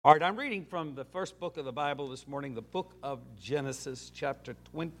All right, I'm reading from the first book of the Bible this morning, the book of Genesis, chapter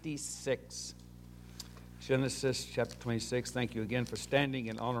 26. Genesis, chapter 26. Thank you again for standing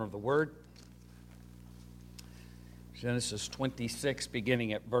in honor of the Word. Genesis 26,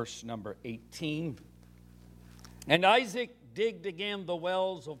 beginning at verse number 18. And Isaac digged again the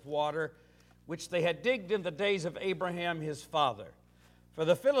wells of water, which they had digged in the days of Abraham his father. For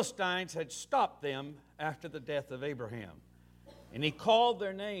the Philistines had stopped them after the death of Abraham. And he called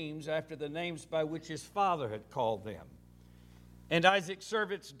their names after the names by which his father had called them. And Isaac's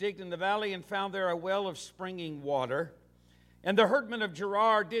servants digged in the valley and found there a well of springing water. And the herdmen of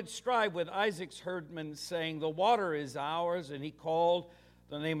Gerar did strive with Isaac's herdmen, saying, the water is ours. And he called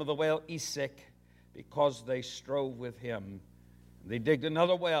the name of the well Esek, because they strove with him. And they digged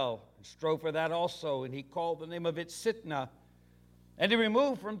another well and strove for that also. And he called the name of it Sitnah. And he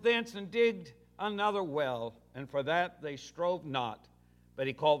removed from thence and digged another well, and for that they strove not, but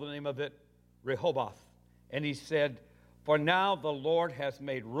he called the name of it Rehoboth. And he said, for now the Lord hath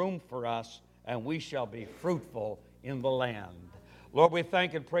made room for us, and we shall be fruitful in the land. Lord, we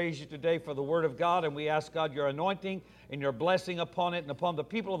thank and praise you today for the word of God, and we ask God your anointing and your blessing upon it and upon the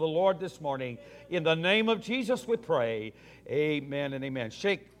people of the Lord this morning. In the name of Jesus we pray, amen and amen.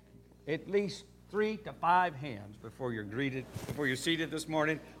 Shake at least 3 to 5 hands before you're seated this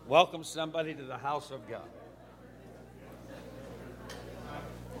morning. Welcome somebody to the house of God.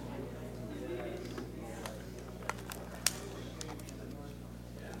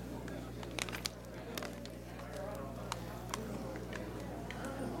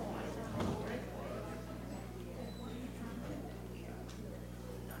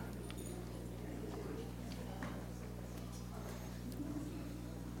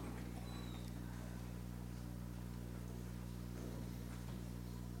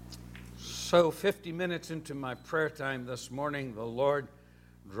 So 50 minutes into my prayer time this morning, the Lord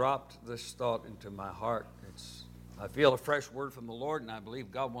dropped this thought into my heart. I feel a fresh word from the Lord, and I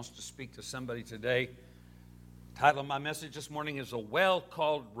believe God wants to speak to somebody today. The title of my message this morning is A Well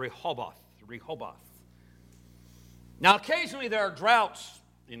Called Rehoboth. Rehoboth. Now, occasionally there are droughts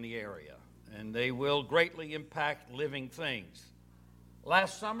in the area, and they will greatly impact living things.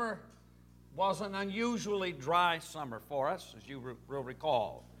 Last summer was an unusually dry summer for us, as you will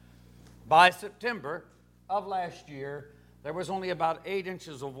recall. By September of last year, there was only about 8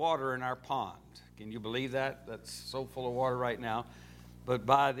 inches of water in our pond. Can you believe that? That's so full of water right now. But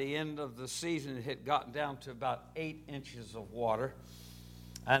by the end of the season, it had gotten down to about 8 inches of water.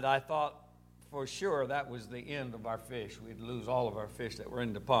 And I thought for sure that was the end of our fish. We'd lose all of our fish that were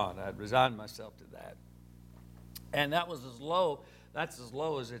in the pond. I'd resigned myself to that. And that's as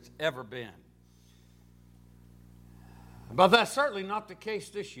low as it's ever been. But that's certainly not the case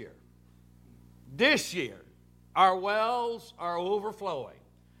this year. This year, our wells are overflowing,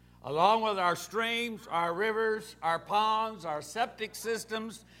 along with our streams, our rivers, our ponds, our septic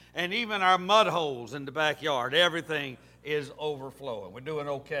systems, and even our mud holes in the backyard. Everything is overflowing. We're doing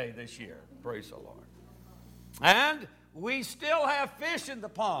okay this year. Praise the Lord. And we still have fish in the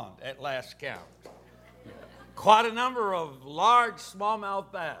pond at last count. Quite a number of large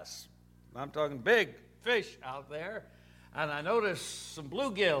smallmouth bass. I'm talking big fish out there. And I noticed some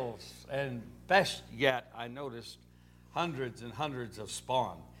bluegills, and best yet, I noticed hundreds and hundreds of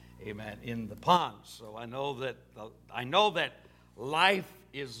spawn, amen, in the ponds. So I know that life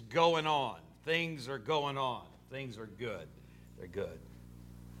is going on. Things are going on. Things are good. They're good.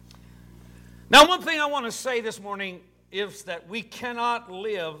 Now, one thing I want to say this morning is that we cannot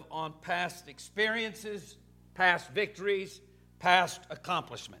live on past experiences, past victories, past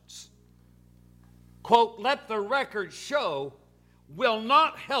accomplishments. Quote, let the record show will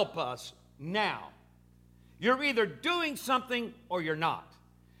not help us now. You're either doing something or you're not.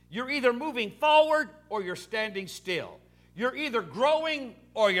 You're either moving forward or you're standing still. You're either growing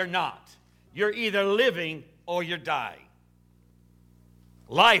or you're not. You're either living or you're dying.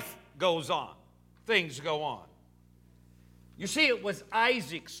 Life goes on. Things go on. You see, it was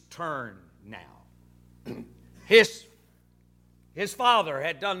Isaac's turn now. His father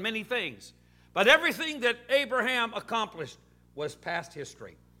had done many things. But everything that Abraham accomplished was past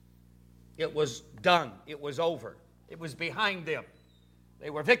history. It was done. It was over. It was behind them. They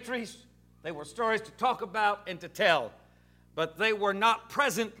were victories. They were stories to talk about and to tell. But they were not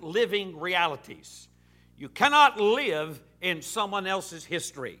present living realities. You cannot live in someone else's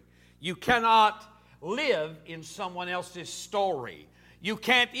history. You cannot live in someone else's story. You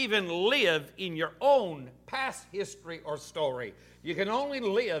can't even live in your own past history or story. You can only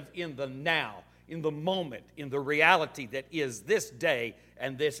live in the now, in the moment, in the reality that is this day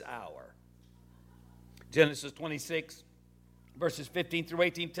and this hour. Genesis 26, verses 15 through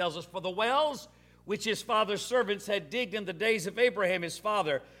 18 tells us, "For the wells which his father's servants had digged in the days of Abraham his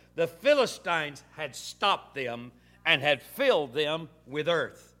father, the Philistines had stopped them and had filled them with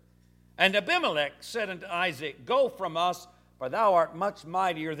earth. And Abimelech said unto Isaac, Go from us, for thou art much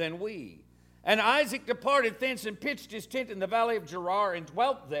mightier than we. And Isaac departed thence and pitched his tent in the valley of Gerar and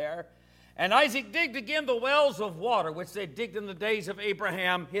dwelt there. And Isaac digged again the wells of water, which they digged in the days of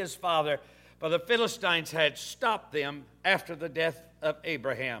Abraham his father, for the Philistines had stopped them after the death of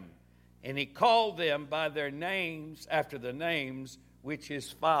Abraham. And he called them by their names after the names which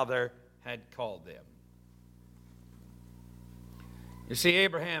his father had called them." You see,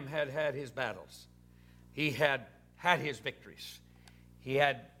 Abraham had had his battles. He had had his victories. He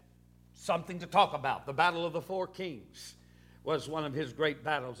had something to talk about. The Battle of the Four Kings was one of his great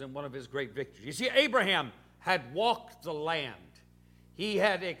battles and one of his great victories. You see, Abraham had walked the land. He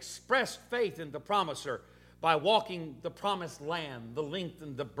had expressed faith in the promiser by walking the promised land, the length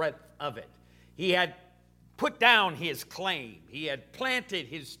and the breadth of it. He had put down his claim. He had planted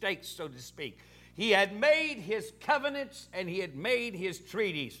his stakes, so to speak. He had made his covenants and he had made his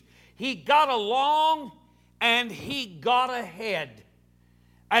treaties. He got along and he got ahead.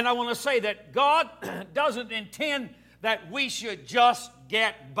 And I want to say that God doesn't intend that we should just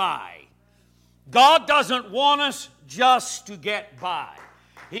get by. God doesn't want us just to get by.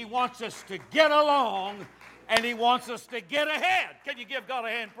 He wants us to get along and he wants us to get ahead. Can you give God a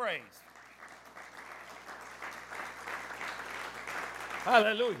hand praise?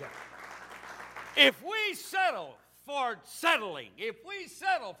 Hallelujah. If we settle for settling, if we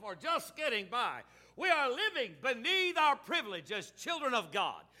settle for just getting by, we are living beneath our privilege as children of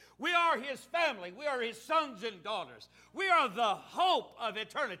God. We are his family. We are his sons and daughters. We are the hope of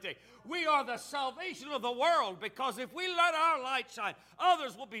eternity. We are the salvation of the world, because if we let our light shine,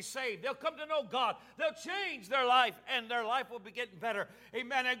 others will be saved. They'll come to know God. They'll change their life, and their life will be getting better.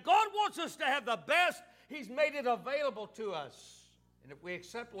 Amen. And God wants us to have the best. He's made it available to us. And if we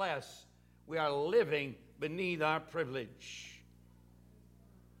accept less, we are living beneath our privilege.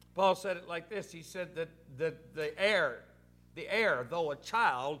 Paul said it like this. He said that the heir, though a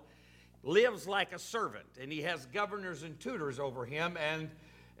child, lives like a servant, and he has governors and tutors over him, and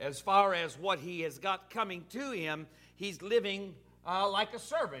as far as what he has got coming to him, he's living like a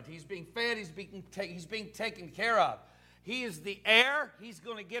servant. He's being fed, he's being taken care of. He is the heir. He's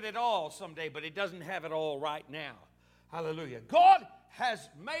going to get it all someday, but he doesn't have it all right now. Hallelujah. God has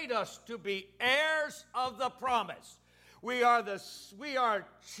made us to be heirs of the promise. We are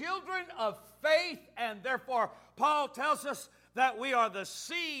children of faith, and therefore Paul tells us that we are the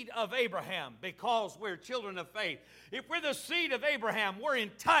seed of Abraham because we're children of faith. If we're the seed of Abraham, we're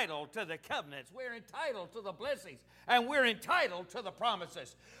entitled to the covenants. We're entitled to the blessings, and we're entitled to the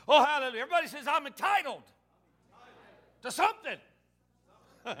promises. Oh, hallelujah. Everybody says, I'm entitled to something.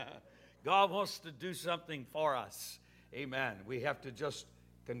 God wants to do something for us. Amen. We have to just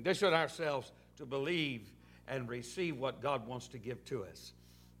condition ourselves to believe and receive what God wants to give to us.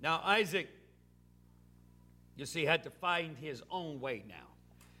 Now, Isaac, you see, had to find his own way now.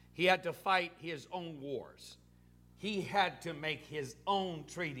 He had to fight his own wars. He had to make his own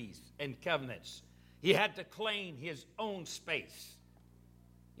treaties and covenants. He had to claim his own space.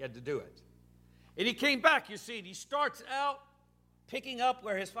 He had to do it. And he came back, you see, and he starts out picking up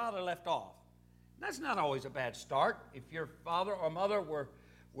where his father left off. That's not always a bad start. If your father or mother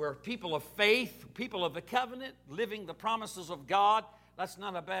were people of faith, people of the covenant, living the promises of God, that's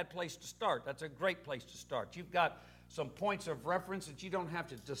not a bad place to start. That's a great place to start. You've got some points of reference that you don't have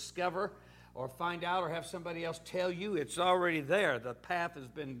to discover or find out or have somebody else tell you. It's already there. The path has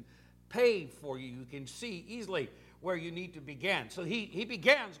been paved for you. You can see easily where you need to begin. So he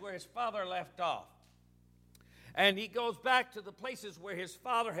begins where his father left off. And he goes back to the places where his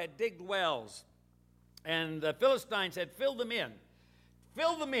father had digged wells. And the Philistines had filled them in.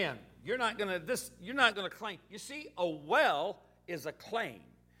 Fill them in. You're not going to claim. You see, a well is a claim.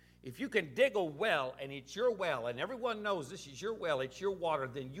 If you can dig a well and it's your well and everyone knows this is your well, it's your water,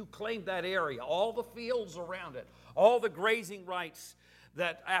 then you claim that area, all the fields around it, all the grazing rights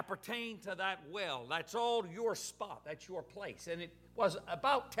that appertain to that well. That's all your spot. That's your place. And it was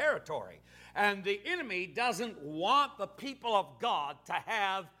about territory. And the enemy doesn't want the people of God to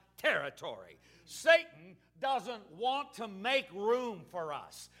have territory. Satan doesn't want to make room for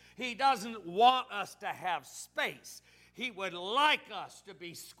us. He doesn't want us to have space. He would like us to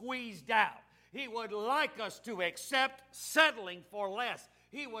be squeezed out. He would like us to accept settling for less.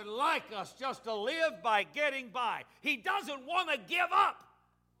 He would like us just to live by getting by. He doesn't want to give up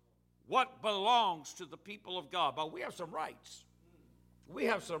what belongs to the people of God. But we have some rights. We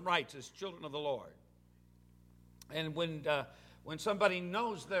have some rights as children of the Lord. And when When somebody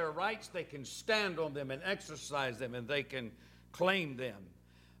knows their rights, they can stand on them and exercise them, and they can claim them.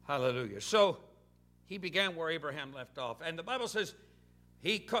 Hallelujah. So he began where Abraham left off. And the Bible says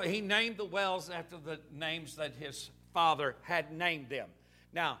he named the wells after the names that his father had named them.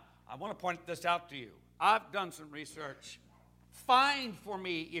 Now, I want to point this out to you. I've done some research. Find for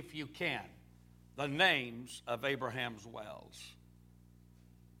me, if you can, the names of Abraham's wells.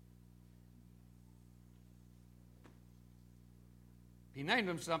 He named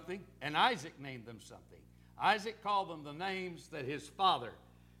them something, and Isaac named them something. Isaac called them the names that his father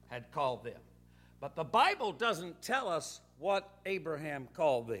had called them. But the Bible doesn't tell us what Abraham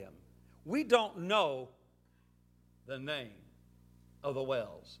called them. We don't know the name of the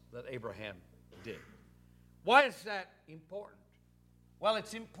wells that Abraham did. Why is that important? Well,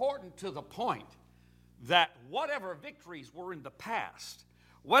 it's important to the point that whatever victories were in the past,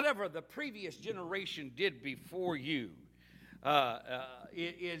 whatever the previous generation did before you,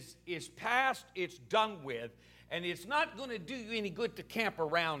 is past, it's done with, and it's not going to do you any good to camp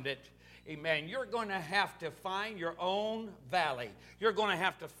around it. Amen. You're going to have to find your own valley. You're going to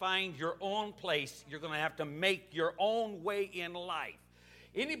have to find your own place. You're going to have to make your own way in life.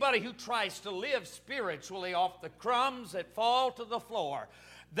 Anybody who tries to live spiritually off the crumbs that fall to the floor,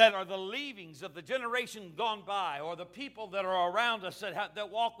 that are the leavings of the generation gone by, or the people that are around us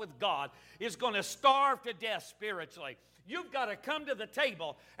that walk with God, is going to starve to death spiritually. You've got to come to the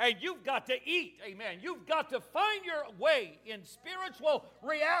table and you've got to eat. Amen. You've got to find your way in spiritual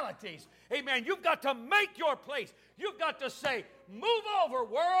realities. Amen. You've got to make your place. You've got to say, move over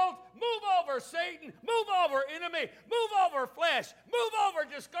world, move over Satan, move over enemy, move over flesh, move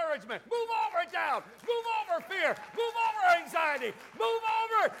over discouragement, move over doubt, move over fear, move over anxiety, move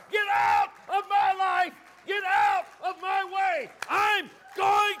over, get out of my life, get out of my way. I'm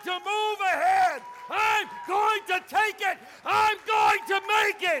going to move ahead. I'm going to take it. I'm going to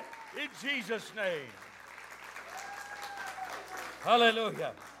make it in Jesus' name.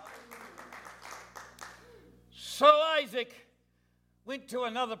 Hallelujah. So Isaac went to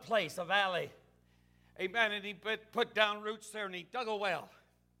another place, a valley. Amen. And he put down roots there and he dug a well.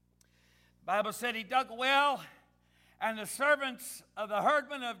 The Bible said he dug a well, and the servants of the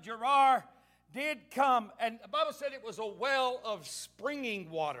herdmen of Gerar did come. And the Bible said it was a well of springing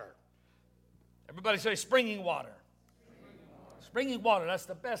water. Everybody say springing water. Springing water, that's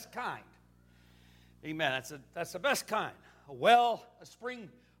the best kind. Amen. That's the best kind. A well, a spring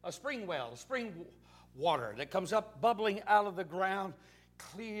well, a spring water that comes up bubbling out of the ground,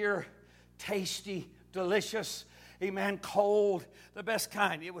 clear, tasty, delicious. Amen. Cold, the best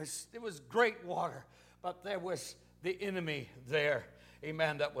kind. It was great water, but there was the enemy there.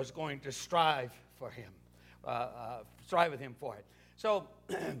 Amen. That was going to strive for him, strive with him for it. So.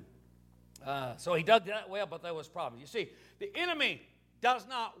 So he dug that well, but there was problems. You see, the enemy does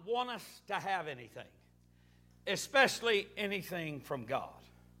not want us to have anything, especially anything from God.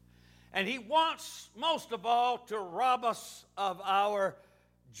 And he wants, most of all, to rob us of our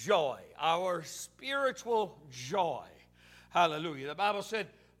joy, our spiritual joy. Hallelujah. The Bible said,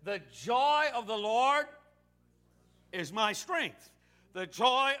 the joy of the Lord is my strength. The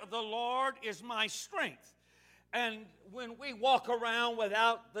joy of the Lord is my strength. And when we walk around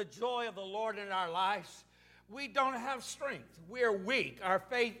without the joy of the Lord in our lives, we don't have strength. We're weak. Our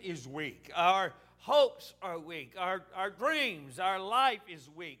faith is weak. Our hopes are weak. Our dreams, our life is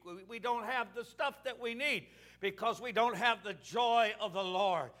weak. We don't have the stuff that we need because we don't have the joy of the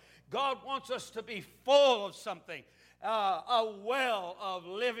Lord. God wants us to be full of something. A well of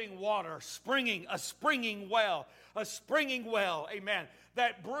living water, a springing well, amen,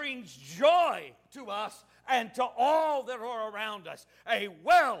 that brings joy to us and to all that are around us. A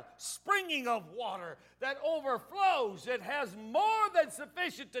well springing of water that overflows. It has more than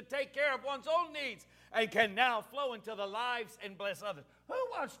sufficient to take care of one's own needs and can now flow into the lives and bless others. Who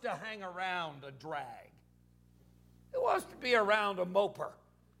wants to hang around a drag? Who wants to be around a moper?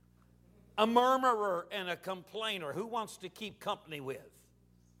 A murmurer and a complainer? Who wants to keep company with?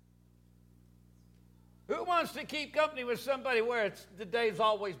 Who wants to keep company with somebody where the day's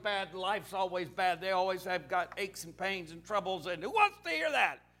always bad, life's always bad, they always have got aches and pains and troubles, and who wants to hear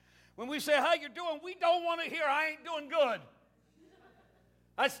that? When we say, how you doing, we don't want to hear, I ain't doing good.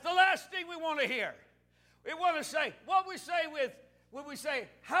 That's the last thing we want to hear. We want to say, what we say when we say,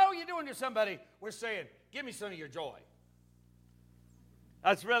 how are you doing to somebody, we're saying, give me some of your joy.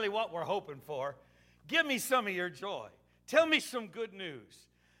 That's really what we're hoping for. Give me some of your joy. Tell me some good news.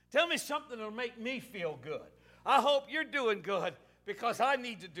 Tell me something that'll make me feel good. I hope you're doing good because I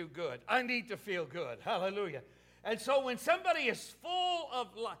need to do good. I need to feel good. Hallelujah. And so when somebody is full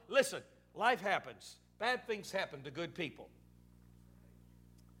of life, listen, life happens. Bad things happen to good people.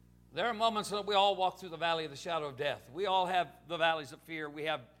 There are moments that we all walk through the valley of the shadow of death. We all have the valleys of fear. We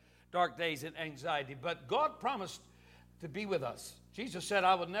have dark days and anxiety. But God promised to be with us. Jesus said,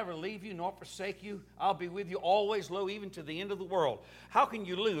 I will never leave you nor forsake you. I'll be with you always, lo, even to the end of the world. How can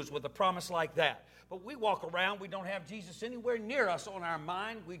you lose with a promise like that? But we walk around, we don't have Jesus anywhere near us on our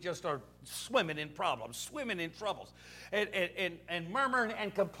mind. We just are swimming in problems, swimming in troubles, and murmuring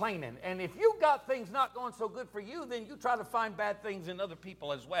and complaining. And if you got things not going so good for you, then you try to find bad things in other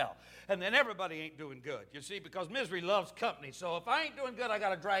people as well. And then everybody ain't doing good, you see, because misery loves company. So if I ain't doing good, I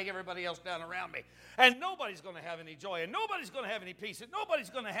got to drag everybody else down around me. And nobody's going to have any joy, and nobody's going to have any peace, and nobody's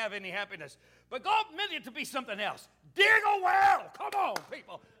going to have any happiness. But God meant it to be something else. Dig a well. Come on,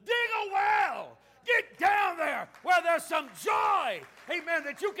 people. Dig a well. Get down there where there's some joy, amen,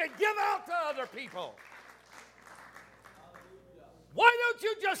 that you can give out to other people. Why don't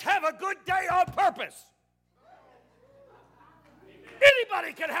you just have a good day on purpose?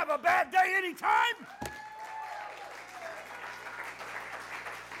 Anybody can have a bad day anytime.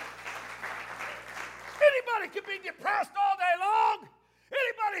 Anybody can be depressed all day long.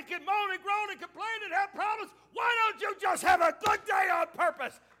 Anybody can moan and groan and complain and have problems. Why don't you just have a good day on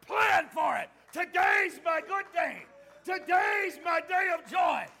purpose? Plan for it. Today's my good day. Today's my day of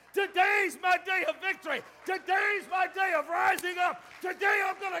joy. Today's my day of victory. Today's my day of rising up. Today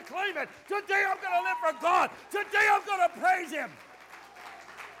I'm going to claim it. Today I'm going to live for God. Today I'm going to praise Him.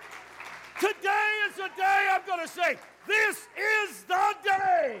 Today is the day I'm going to say, this is the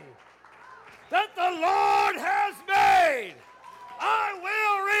day that the Lord has made. I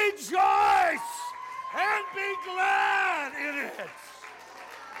will rejoice and be glad in it.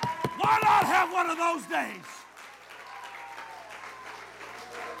 Why not have one of those days?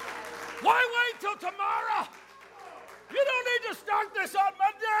 Why wait till tomorrow? You don't need to start this on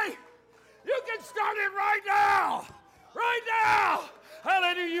Monday. You can start it right now. Right now.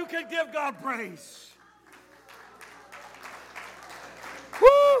 Hallelujah. You can give God praise.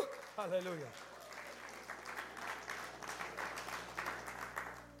 Woo! Hallelujah.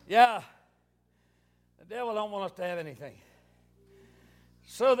 Yeah. The devil don't want us to have anything.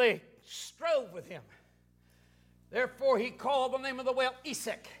 So they strove with him. Therefore he called the name of the well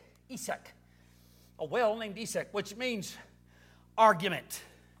Esek. A well named Esek, which means argument.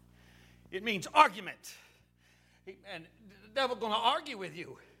 It means argument. And the devil's going to argue with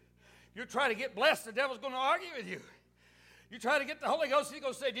you. You try to get blessed, the devil's going to argue with you. You try to get the Holy Ghost, he's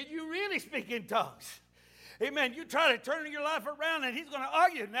going to say, did you really speak in tongues? Amen. You try to turn your life around and he's going to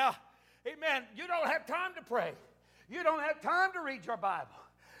argue. Now, amen, you don't have time to pray. You don't have time to read your Bible.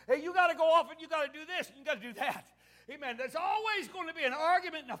 Hey, you got to go off and you got to do this and you got to do that. Amen. There's always going to be an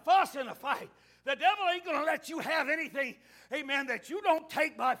argument and a fuss and a fight. The devil ain't going to let you have anything, amen, that you don't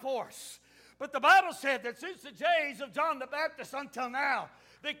take by force. But the Bible said that since the days of John the Baptist until now,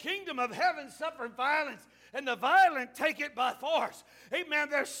 the kingdom of heaven suffered violence, and the violent take it by force. Amen.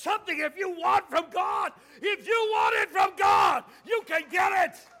 There's something if you want from God, if you want it from God, you can get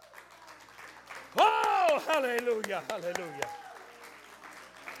it. Oh, hallelujah, hallelujah.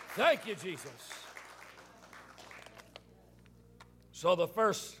 Thank you, Jesus. So the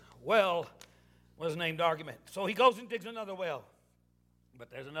first well was named argument. So he goes and digs another well.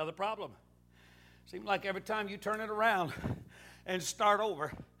 But there's another problem. Seems like every time you turn it around and start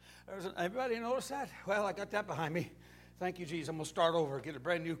over, everybody notice that? Well, I got that behind me. Thank you, Jesus. I'm going to start over, get a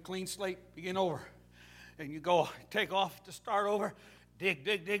brand new clean slate, begin over. And you go, take off to start over, dig,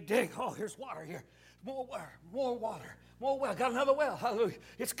 dig, dig, dig. Oh, here's water here. More water, more water, more well. Got another well. Hallelujah.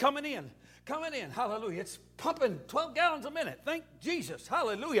 It's coming in. Hallelujah. It's pumping 12 gallons a minute. Thank Jesus.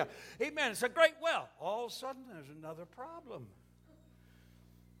 Hallelujah. Amen. It's a great well. All of a sudden, there's another problem.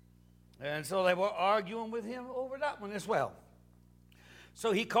 And so they were arguing with him over that one as well.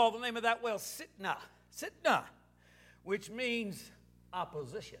 So he called the name of that well Sitnah, which means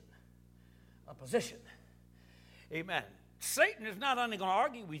opposition. Opposition. Amen. Satan is not only going to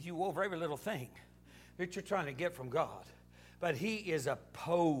argue with you over every little thing that you're trying to get from God, but he is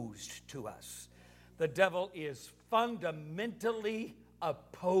opposed to us. The devil is fundamentally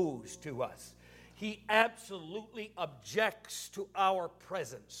opposed to us. He absolutely objects to our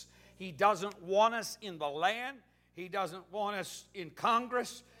presence. He doesn't want us in the land. He doesn't want us in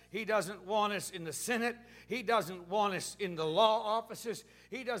Congress. He doesn't want us in the Senate. He doesn't want us in the law offices.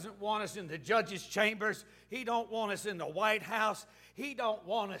 He doesn't want us in the judges' chambers. He don't want us in the White House. He don't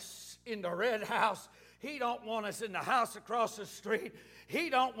want us in the Red House. He don't want us in the house across the street. He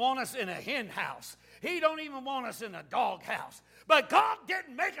don't want us in a hen house. He don't even want us in a dog house. But God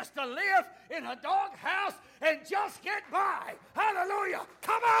didn't make us to live in a dog house and just get by. Hallelujah.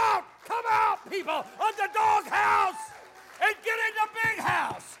 Come out, people, of the dog house and get in the big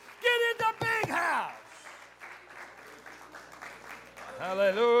house. Get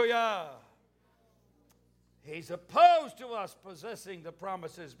He's opposed to us possessing the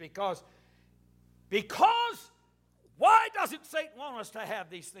promises because why doesn't Satan want us to have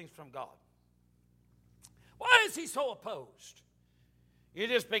these things from God? Why is he so opposed?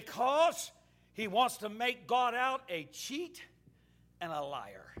 It is because he wants to make God out a cheat and a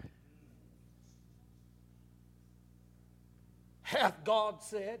liar. Hath God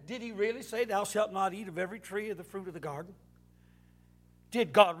said? Did he really say, thou shalt not eat of every tree of the fruit of the garden?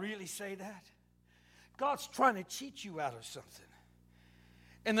 Did God really say that? God's trying to cheat you out of something.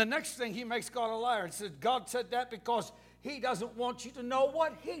 And the next thing, he makes God a liar and says, God said that because he doesn't want you to know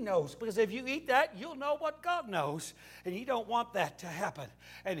what he knows. Because if you eat that, you'll know what God knows. And he don't want that to happen.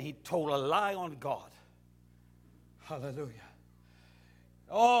 And he told a lie on God. Hallelujah.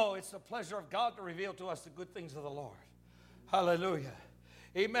 Oh, it's the pleasure of God to reveal to us the good things of the Lord. Hallelujah.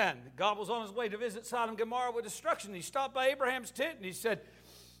 Amen. God was on his way to visit Sodom and Gomorrah with destruction. He stopped by Abraham's tent and he said,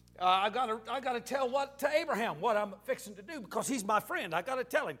 I got to tell to Abraham what I'm fixing to do because he's my friend. I got to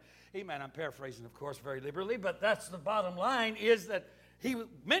tell him. Amen. I'm paraphrasing, of course, very liberally, but that's the bottom line is that he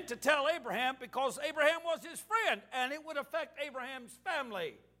meant to tell Abraham because Abraham was his friend and it would affect Abraham's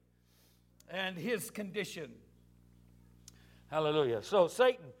family and his condition. Hallelujah. So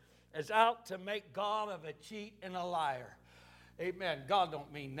Satan is out to make God of a cheat and a liar. Amen. God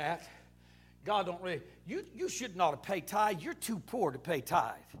don't mean that. God don't really. You should not pay tithe. You're too poor to pay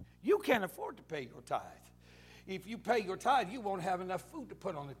tithe. You can't afford to pay your tithe. If you pay your tithe, you won't have enough food to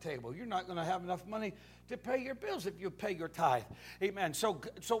put on the table. You're not going to have enough money to pay your bills if you pay your tithe. Amen. So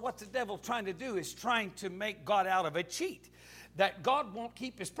what the devil's trying to do is trying to make God out of a cheat. That God won't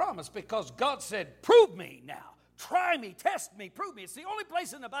keep his promise because God said, prove me now. Try me, test me, prove me. It's the only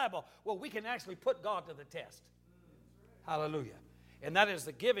place in the Bible where we can actually put God to the test. Hallelujah. And that is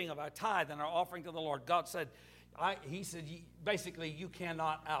the giving of our tithe and our offering to the Lord. God said, he said, basically, you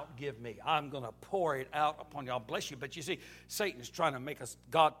cannot outgive me. I'm going to pour it out upon you. I'll bless you. But you see, Satan is trying to make us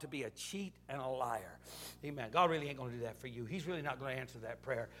God to be a cheat and a liar. Amen. God really ain't going to do that for you. He's really not going to answer that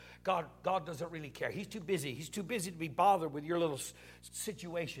prayer. God doesn't really care. He's too busy. He's too busy to be bothered with your little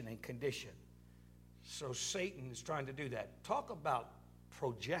situation and condition. So Satan is trying to do that. Talk about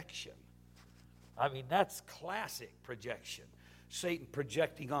projection. I mean, that's classic projection. Satan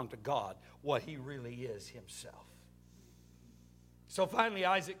projecting onto God what he really is himself. So finally,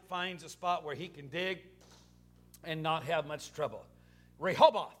 Isaac finds a spot where he can dig and not have much trouble.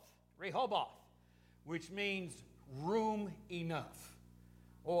 Rehoboth, which means room enough.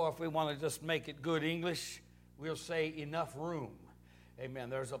 Or if we want to just make it good English, we'll say enough room. Amen.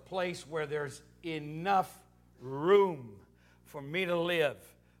 There's a place where there's enough room for me to live,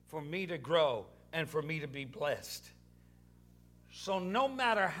 for me to grow, and for me to be blessed. So no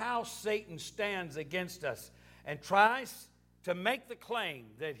matter how Satan stands against us and tries to make the claim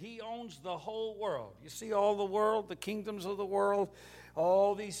that he owns the whole world. You see all the world, the kingdoms of the world,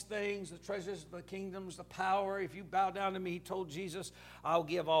 all these things, the treasures of the kingdoms, the power. If you bow down to me, he told Jesus, I'll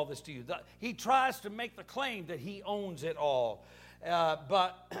give all this to you. He tries to make the claim that he owns it all.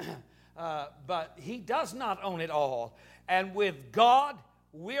 But he does not own it all. And with God,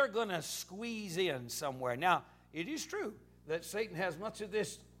 we're going to squeeze in somewhere. Now, it is true that Satan has much of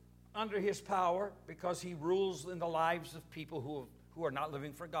this under his power because he rules in the lives of people who are not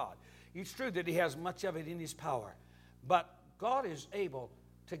living for God. It's true that he has much of it in his power. But God is able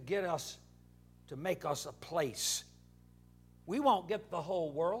to get us, to make us a place. We won't get the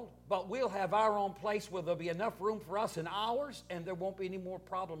whole world, but we'll have our own place where there'll be enough room for us and ours, and there won't be any more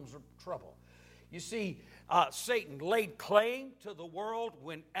problems or trouble. You see, Satan laid claim to the world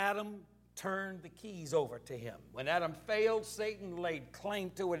when Adam turned the keys over to him. When Adam failed, Satan laid claim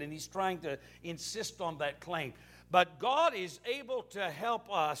to it, and he's trying to insist on that claim. But God is able to help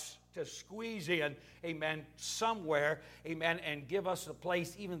us to squeeze in, amen, somewhere, amen, and give us a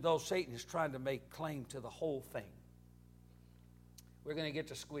place, even though Satan is trying to make claim to the whole thing. We're going to get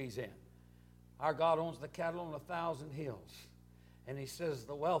to squeeze in. Our God owns the cattle on 1,000 hills. And he says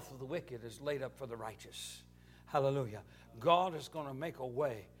the wealth of the wicked is laid up for the righteous. Hallelujah. God is going to make a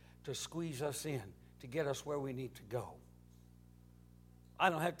way to squeeze us in, to get us where we need to go. I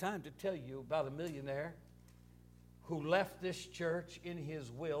don't have time to tell you about a millionaire who left this church in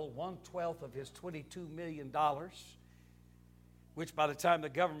his will 1/12 of his $22 million, which by the time the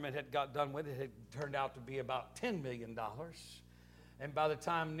government had got done with it had turned out to be about $10 million. And by the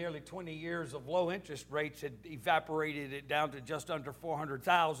time nearly 20 years of low interest rates had evaporated it down to just under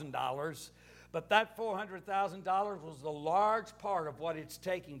 $400,000. But that $400,000 was a large part of what it's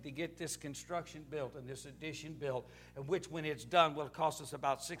taking to get this construction built and this addition built, and which when it's done will cost us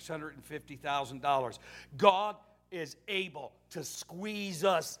about $650,000. God is able to squeeze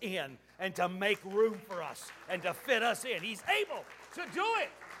us in and to make room for us and to fit us in. He's able to do it,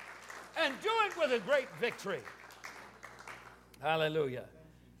 and do it with a great victory. Hallelujah.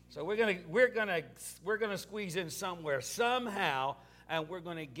 So we're gonna squeeze in somewhere, somehow, and we're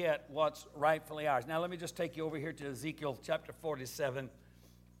going to get what's rightfully ours. Now let me just take you over here to Ezekiel chapter 47.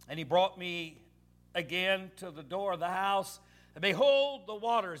 And he brought me again to the door of the house, and behold, the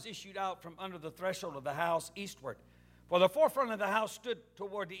waters issued out from under the threshold of the house eastward. For the forefront of the house stood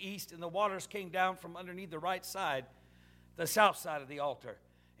toward the east, and the waters came down from underneath the right side, the south side of the altar.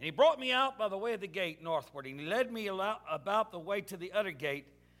 And he brought me out by the way of the gate northward, and he led me about the way to the other gate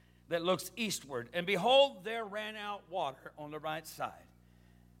that looks eastward. And behold, there ran out water on the right side.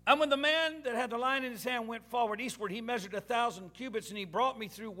 And when the man that had the line in his hand went forward eastward, he measured 1,000 cubits, and he brought me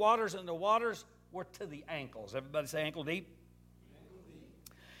through waters, and the waters were to the ankles. Everybody say ankle deep.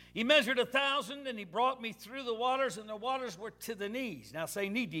 He measured 1,000, and he brought me through the waters, and the waters were to the knees. Now say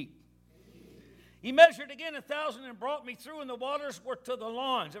knee deep. He measured again 1,000 and brought me through, and the waters were to the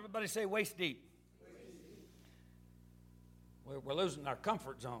loins. Everybody say waist deep. We're losing our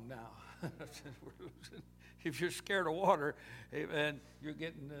comfort zone now. If you're scared of water, amen, you're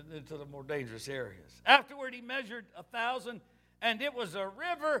getting into the more dangerous areas. Afterward, he measured 1,000, and it was a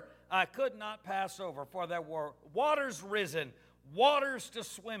river I could not pass over, for there were waters risen, waters to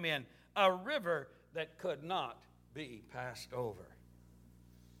swim in, a river that could not be passed over.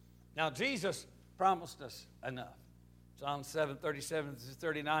 Now, Jesus promised us enough. John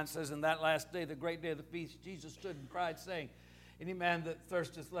 7:37-39 says, in that last day, the great day of the feast, Jesus stood and cried, saying, any man that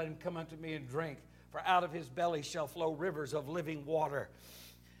thirsteth, let him come unto me and drink. For out of his belly shall flow rivers of living water,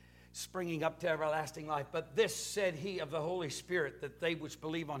 springing up to everlasting life. But this said he of the Holy Spirit, that they which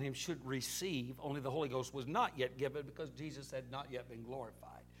believe on him should receive. Only the Holy Ghost was not yet given, because Jesus had not yet been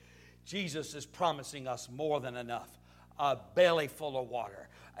glorified. Jesus is promising us more than enough. A belly full of water,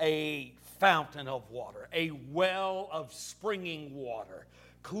 a fountain of water, a well of springing water,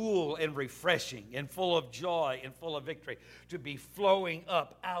 cool and refreshing and full of joy and full of victory, to be flowing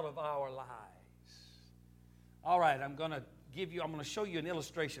up out of our lives. All right, I'm going to show you an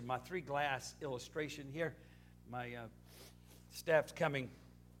illustration, my 3-glass illustration here. My staff's coming,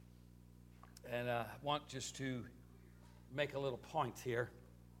 and I want just to make a little point here.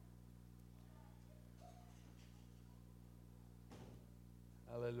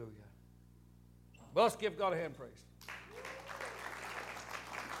 Hallelujah. Well, let's give God a hand praise.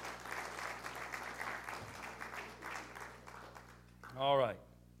 All right.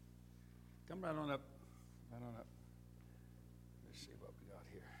 Come right on up. Right on up. Let's see what we got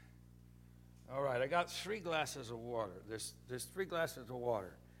here. All right, I got 3 glasses of water. There's 3 glasses of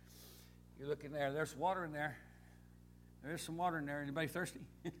water. You look in there. There's water in there. There's some water in there. Anybody thirsty?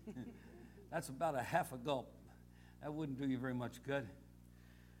 That's about a half a gulp. That wouldn't do you very much good.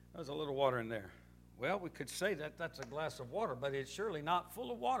 There's a little water in there. Well, we could say that that's a glass of water, but it's surely not full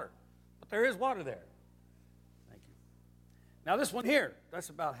of water. But there is water there. Thank you. Now this one here, that's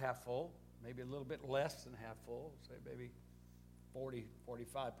about half full, maybe a little bit less than half full, say maybe 40,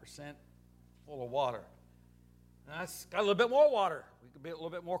 45% full of water. Now that's got a little bit more water. We could be a little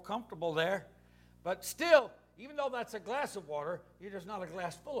bit more comfortable there. But still, even though that's a glass of water, it is not a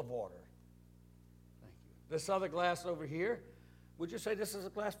glass full of water. Thank you. This other glass over here, would you say this is a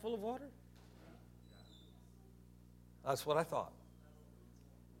glass full of water? That's what I thought.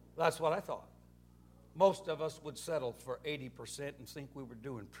 That's what I thought. Most of us would settle for 80% and think we were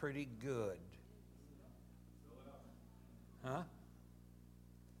doing pretty good. Huh?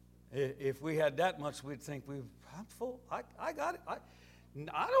 If we had that much, we'd think I'm full. I got it.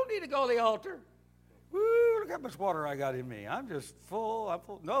 I don't need to go to the altar. Woo, look how much water I got in me. I'm just full. I'm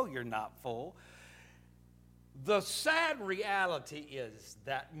full. No, you're not full. The sad reality is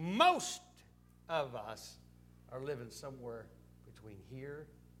that most of us are living somewhere between here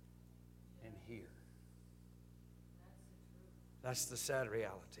and here. That's the sad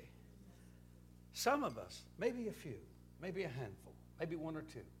reality. Some of us, maybe a few, maybe a handful, maybe 1 or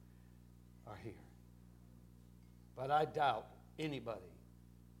 2 are here. But I doubt anybody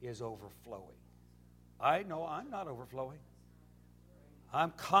is overflowing. I know I'm not overflowing.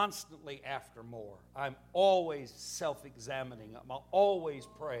 I'm constantly after more. I'm always self-examining. I'm always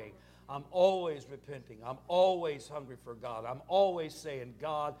praying. I'm always repenting. I'm always hungry for God. I'm always saying,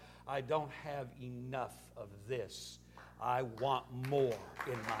 God, I don't have enough of this. I want more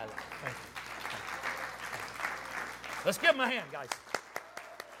in my life. Thank you. Let's give him a hand, guys.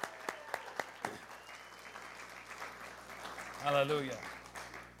 Hallelujah.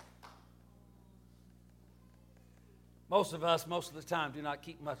 Most of us, most of the time, do not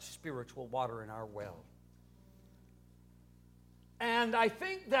keep much spiritual water in our well. And I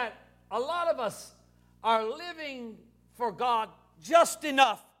think that a lot of us are living for God just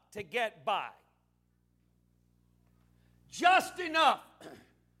enough to get by. Just enough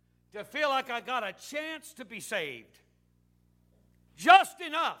to feel like I got a chance to be saved. Just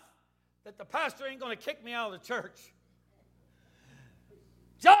enough that the pastor ain't going to kick me out of the church.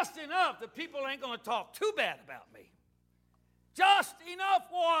 Just enough that people ain't going to talk too bad about me. Just enough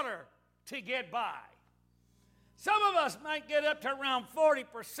water to get by. Some of us might get up to around 40%,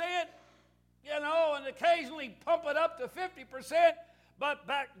 and occasionally pump it up to 50%, but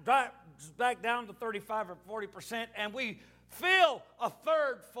back down to 35 or 40%, and we feel a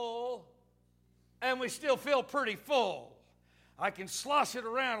third full, and we still feel pretty full. I can slosh it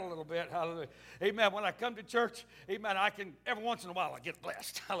around a little bit, hallelujah. Amen. When I come to church, amen, every once in a while I get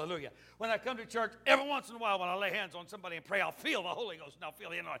blessed, hallelujah. When I come to church, every once in a while when I lay hands on somebody and pray, I'll feel the Holy Ghost and I'll feel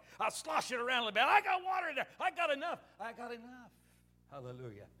the anointing. I'll slosh it around a little bit. I got water in there. I got enough.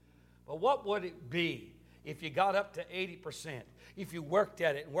 Hallelujah. But what would it be if you got up to 80%? If you worked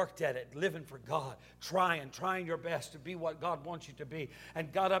at it, living for God, trying your best to be what God wants you to be,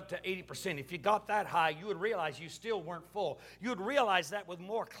 and got up to 80%. If you got that high, you would realize you still weren't full. You would realize that with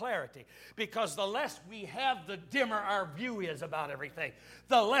more clarity, because the less we have, the dimmer our view is about everything.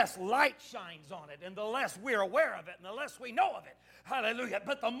 The less light shines on it, and the less we're aware of it, and the less we know of it. Hallelujah.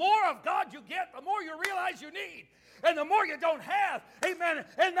 But the more of God you get, the more you realize you need. And the more you don't have, amen,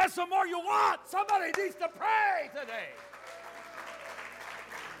 and that's the more you want. Somebody needs to pray today.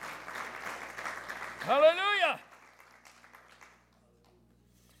 Hallelujah.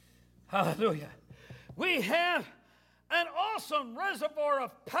 Hallelujah. We have an awesome reservoir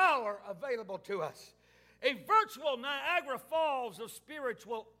of power available to us. A virtual Niagara Falls of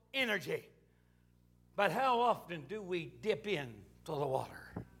spiritual energy. But how often do we dip into the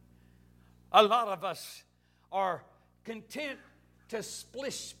water? A lot of us are content to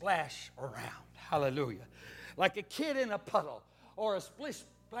splish splash around. Hallelujah. Like a kid in a puddle or a splish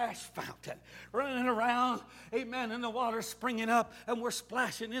splash fountain, running around, amen, and the water springing up, and we're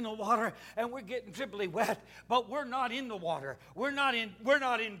splashing in the water, and we're getting dribbly wet, but we're not in the water. We're not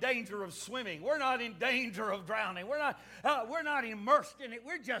in danger of swimming. We're not in danger of drowning. We're not immersed in it.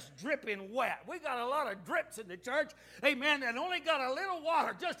 We're just dripping wet. We got a lot of drips in the church, amen, and only got a little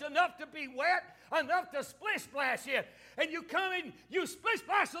water, just enough to be wet, enough to splish splash in. And you come in, you splish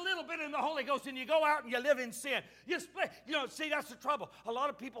splash a little bit in the Holy Ghost, and you go out and you live in sin. See, that's the trouble. A lot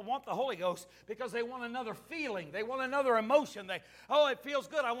of people want the Holy Ghost because they want another feeling. They want another emotion. It feels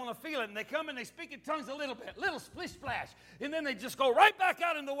good. I want to feel it. And they come and they speak in tongues a little bit, little splish splash. And then they just go right back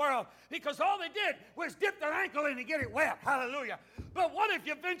out in the world because all they did was dip their ankle in and get it wet. Hallelujah. But what if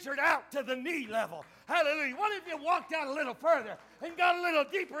you ventured out to the knee level? Hallelujah. What if you walked out a little further and got a little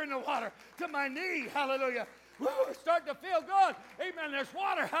deeper in the water to my knee? Hallelujah. Woo, starting to feel good. Amen. There's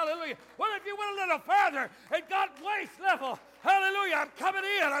water. Hallelujah. What if you went a little further and got waist level? Hallelujah. I'm coming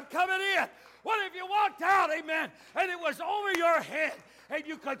in. What if you walked out, amen, and it was over your head and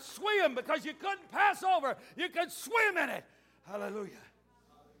you could swim because you couldn't pass over. You could swim in it. Hallelujah.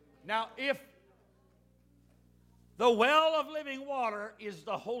 Now, if the well of living water is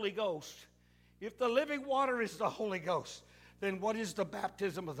the Holy Ghost, if the living water is the Holy Ghost, then what is the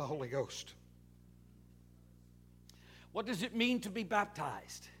baptism of the Holy Ghost? What does it mean to be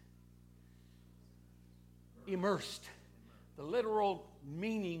baptized? Immersed. The literal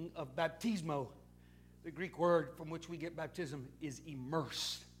meaning of baptismo, the Greek word from which we get baptism, is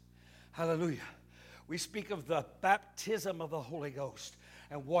immersed. Hallelujah. We speak of the baptism of the Holy Ghost.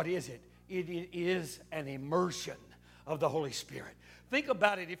 And what is it? It is an immersion of the Holy Spirit. Think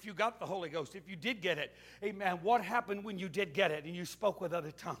about it if you got the Holy Ghost, if you did get it. Amen. What happened when you did get it and you spoke with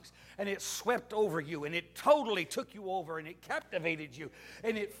other tongues and it swept over you and it totally took you over and it captivated you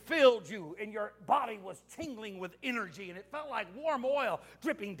and it filled you and your body was tingling with energy and it felt like warm oil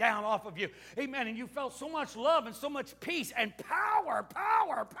dripping down off of you. Amen. And you felt so much love and so much peace and power.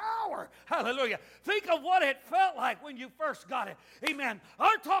 Hallelujah. Think of what it felt like when you first got it. Amen.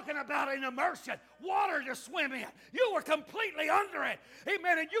 I'm talking about an immersion, water to swim in. You were completely under it.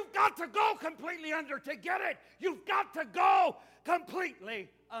 Amen. And you've got to go completely under to get it. You've got to go completely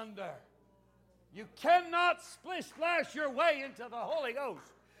under. You cannot splish splash your way into the Holy Ghost.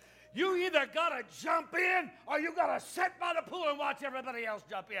 You either got to jump in or you got to sit by the pool and watch everybody else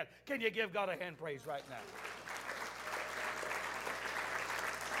jump in. Can you give God a hand praise right now?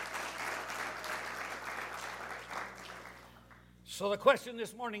 So the question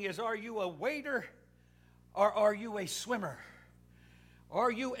this morning is, are you a wader or are you a swimmer? Are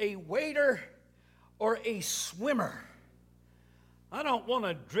you a wader or a swimmer? I don't want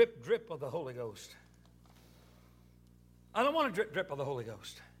a drip of the Holy Ghost. I don't want to drip, drip of the Holy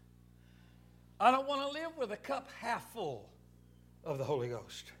Ghost. I don't want to live with a cup half full of the Holy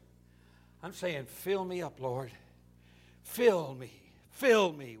Ghost. I'm saying, fill me up, Lord. Fill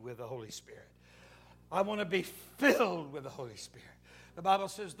me with the Holy Spirit. I want to be filled with the Holy Spirit. The Bible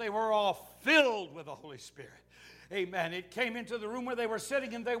says they were all filled with the Holy Spirit. Amen. It came into the room where they were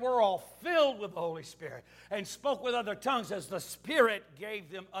sitting, and they were all filled with the Holy Spirit and spoke with other tongues as the Spirit gave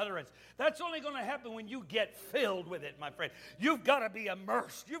them utterance. That's only going to happen when you get filled with it, my friend. You've got to be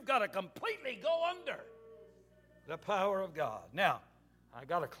immersed. You've got to completely go under the power of God. Now, I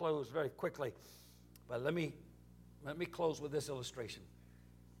got to close very quickly, but let me close with this illustration.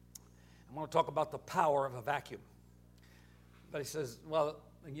 I'm going to talk about the power of a vacuum. But he says, well,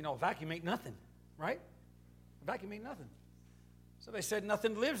 you know, a vacuum ain't nothing, right? A vacuum ain't nothing. So they said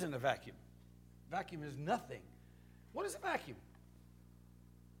nothing lives in a vacuum. Vacuum is nothing. What is a vacuum?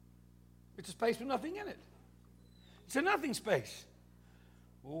 It's a space with nothing in it. It's a nothing space.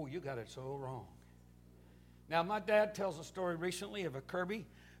 Oh, you got it so wrong. Now, my dad tells a story recently of a Kirby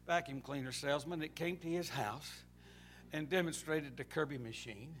vacuum cleaner salesman that came to his house and demonstrated the Kirby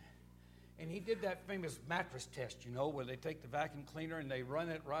machine. And he did that famous mattress test, you know, where they take the vacuum cleaner and they run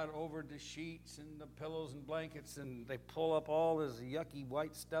it right over the sheets and the pillows and blankets, and they pull up all this yucky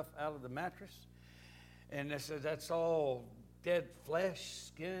white stuff out of the mattress. And they said that's all dead flesh,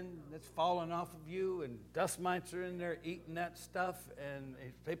 skin that's falling off of you, and dust mites are in there eating that stuff, and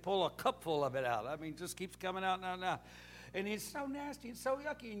they pull a cupful of it out. I mean, it just keeps coming out now. And it's so nasty and so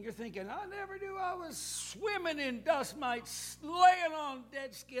yucky, and you're thinking, I never knew I was swimming in dust mites, laying on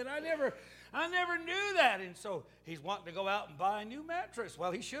dead skin. I never knew that. And so he's wanting to go out and buy a new mattress.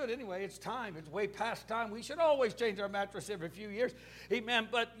 Well, he should anyway. It's time. It's way past time. We should always change our mattress every few years. Amen.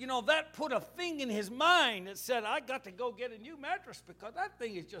 But, you know, that put a thing in his mind that said, I got to go get a new mattress because that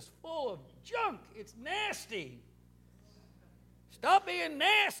thing is just full of junk. It's nasty. Stop being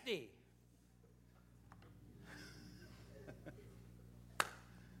nasty.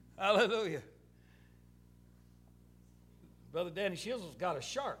 Hallelujah. Brother Danny Shields has got a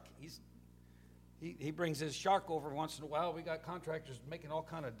shark. He brings his shark over once in a while. We got contractors making all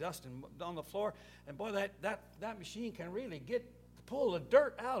kind of dust on the floor. And boy, that machine can really pull the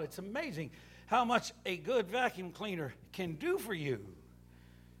dirt out. It's amazing how much a good vacuum cleaner can do for you.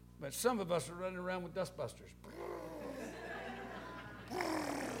 But some of us are running around with dust busters.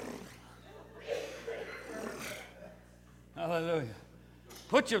 Hallelujah.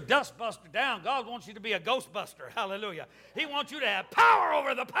 Put your dust buster down. God wants you to be a ghost buster. Hallelujah. He wants you to have power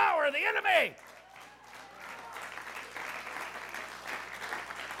over the power of the enemy.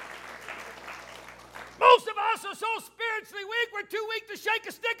 Most of us are so spiritually weak, we're too weak to shake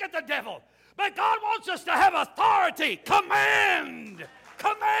a stick at the devil. But God wants us to have authority. Command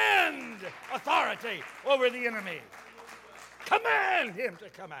authority over the enemy. Command him to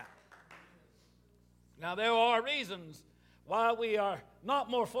come out. Now, there are reasons why we are not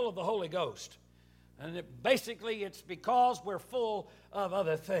more full of the Holy Ghost. And basically, it's because we're full of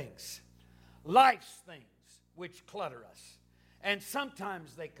other things. Life's things which clutter us. And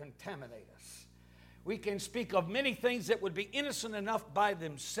sometimes they contaminate us. We can speak of many things that would be innocent enough by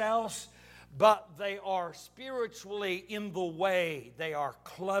themselves, but they are spiritually in the way. They are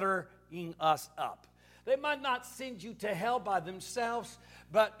cluttering us up. They might not send you to hell by themselves,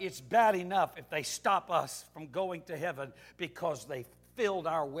 but it's bad enough if they stop us from going to heaven because they filled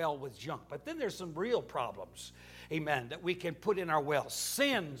our well with junk. But then there's some real problems, amen, that we can put in our well.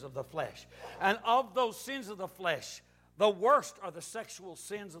 Sins of the flesh. And of those sins of the flesh, the worst are the sexual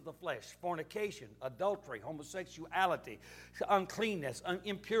sins of the flesh: fornication, adultery, homosexuality, uncleanness,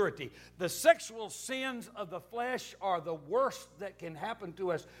 impurity. The sexual sins of the flesh are the worst that can happen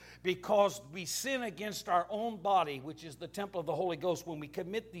to us because we sin against our own body, which is the temple of the Holy Ghost. When we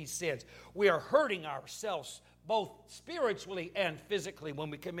commit these sins, we are hurting ourselves both spiritually and physically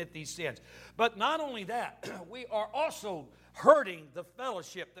when we commit these sins. But not only that, we are also hurting the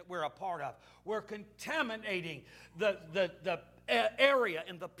fellowship that we're a part of. We're contaminating the area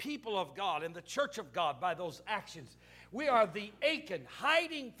and the people of God and the church of God by those actions. We are the Achan,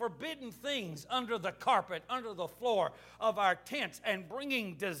 hiding forbidden things under the carpet, under the floor of our tents, and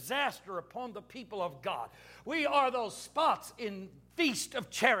bringing disaster upon the people of God. We are those spots in feast of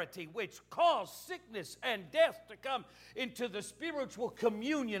charity which cause sickness and death to come into the spiritual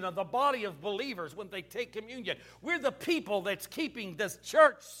communion of the body of believers when they take communion. We're the people that's keeping this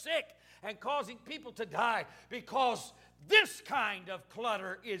church sick and causing people to die because this kind of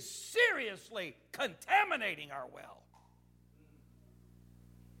clutter is seriously contaminating our well.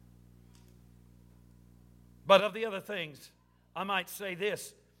 But of the other things, I might say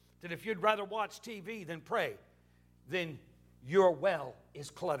this, that if you'd rather watch TV than pray, then your well is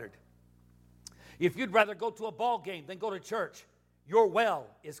cluttered. If you'd rather go to a ball game than go to church, your well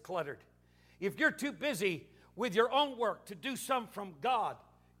is cluttered. If you're too busy with your own work to do some from God,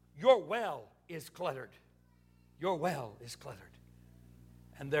 your well is cluttered. Your well is cluttered.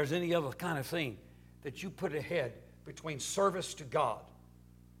 And there's any other kind of thing that you put ahead between service to God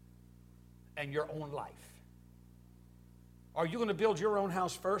and your own life. Are you going to build your own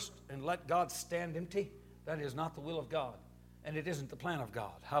house first and let God stand empty? That is not the will of God, and it isn't the plan of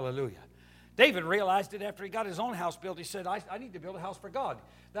God. Hallelujah. David realized it after he got his own house built. He said, I need to build a house for God.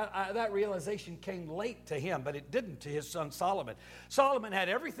 That realization came late to him, but it didn't to his son Solomon. Solomon had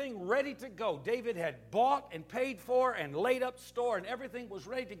everything ready to go. David had bought and paid for and laid up store, and everything was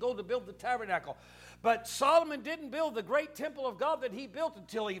ready to go to build the tabernacle. But Solomon didn't build the great temple of God that he built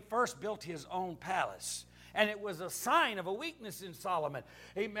until he first built his own palace. And it was a sign of a weakness in Solomon.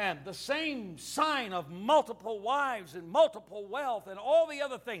 Amen. The same sign of multiple wives and multiple wealth and all the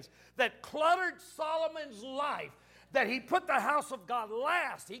other things that cluttered Solomon's life, that he put the house of God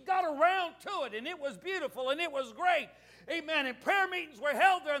last. He got around to it, and it was beautiful, and it was great. Amen. And prayer meetings were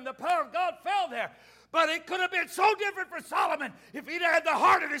held there, and the power of God fell there. But it could have been so different for Solomon if he'd had the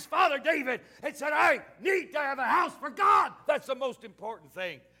heart of his father David and said, I need to have a house for God. That's the most important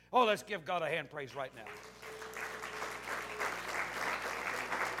thing. Oh, let's give God a hand praise right now.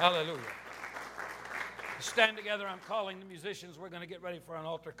 Hallelujah. Stand together. I'm calling the musicians. We're going to get ready for an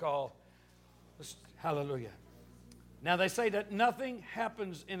altar call. Hallelujah. Now, they say that nothing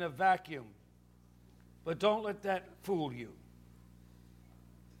happens in a vacuum, but don't let that fool you.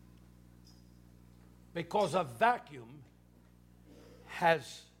 Because a vacuum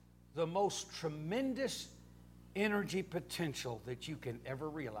has the most tremendous energy potential that you can ever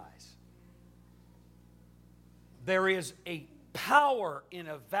realize. There is a power in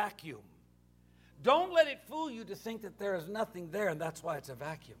a vacuum. Don't let it fool you to think that there is nothing there and that's why it's a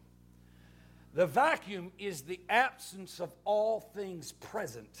vacuum. The vacuum is the absence of all things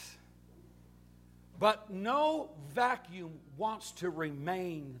present. But no vacuum wants to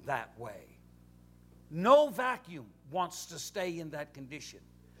remain that way. No vacuum wants to stay in that condition.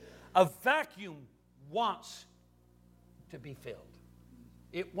 A vacuum wants to be filled.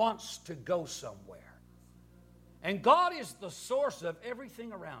 It wants to go somewhere. And God is the source of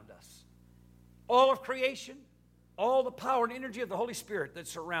everything around us. All of creation, all the power and energy of the Holy Spirit that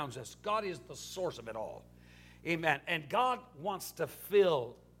surrounds us. God is the source of it all. Amen. And God wants to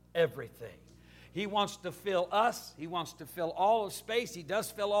fill everything. He wants to fill us. He wants to fill all of space. He does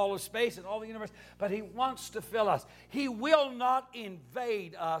fill all of space and all the universe. But He wants to fill us. He will not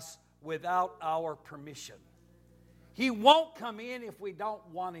invade us without our permission. He won't come in if we don't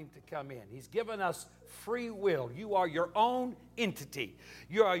want Him to come in. He's given us free will. You are your own entity.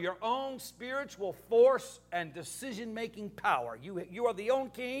 You are your own spiritual force and decision-making power. You are the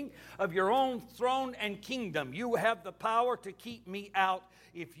own king of your own throne and kingdom. You have the power to keep me out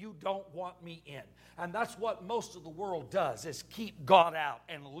if you don't want me in. And that's what most of the world does, is keep God out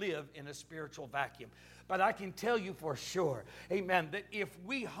and live in a spiritual vacuum. But I can tell you for sure, amen, that if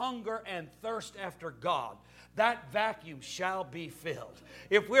we hunger and thirst after God, that vacuum shall be filled.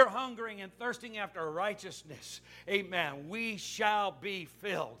 If we're hungering and thirsting after righteousness, amen, we shall be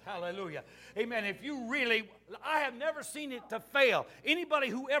filled. Hallelujah. Amen. If you really, I have never seen it to fail. Anybody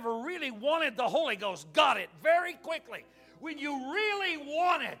who ever really wanted the Holy Ghost got it very quickly. When you really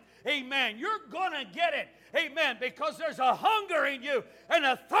want it, amen, you're going to get it. Amen. Because there's a hunger in you and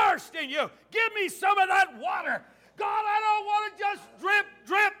a thirst in you. Give me some of that water. God, I don't want to just drip,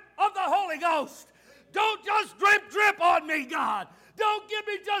 drip of the Holy Ghost. Don't just drip, drip on me, God. Don't give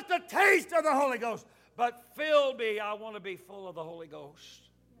me just a taste of the Holy Ghost. But fill me. I want to be full of the Holy Ghost.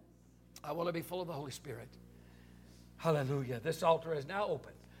 I want to be full of the Holy Spirit. Hallelujah. This altar is now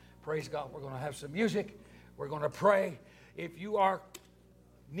open. Praise God. We're going to have some music. We're going to pray. If you are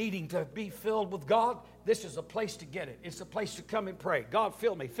needing to be filled with God, this is a place to get it. It's a place to come and pray. God,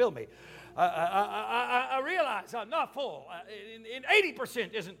 fill me, fill me. I realize I'm not full. And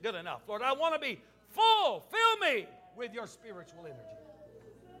 80% isn't good enough. Lord, I want to be full. Fill me with your spiritual energy.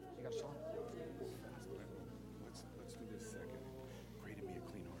 You got a song? Let's do this second. Pray to me a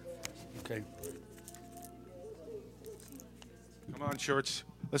clean heart first. Okay. Come on, church.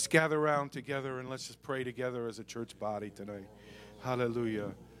 Let's gather around together and let's just pray together as a church body tonight.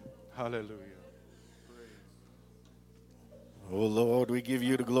 Hallelujah. Hallelujah. Oh Lord, we give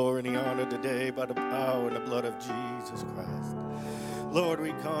you the glory and the honor today by the power and the blood of Jesus Christ. Lord,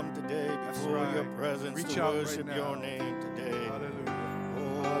 we come today before your presence Reach to out worship right your now. name.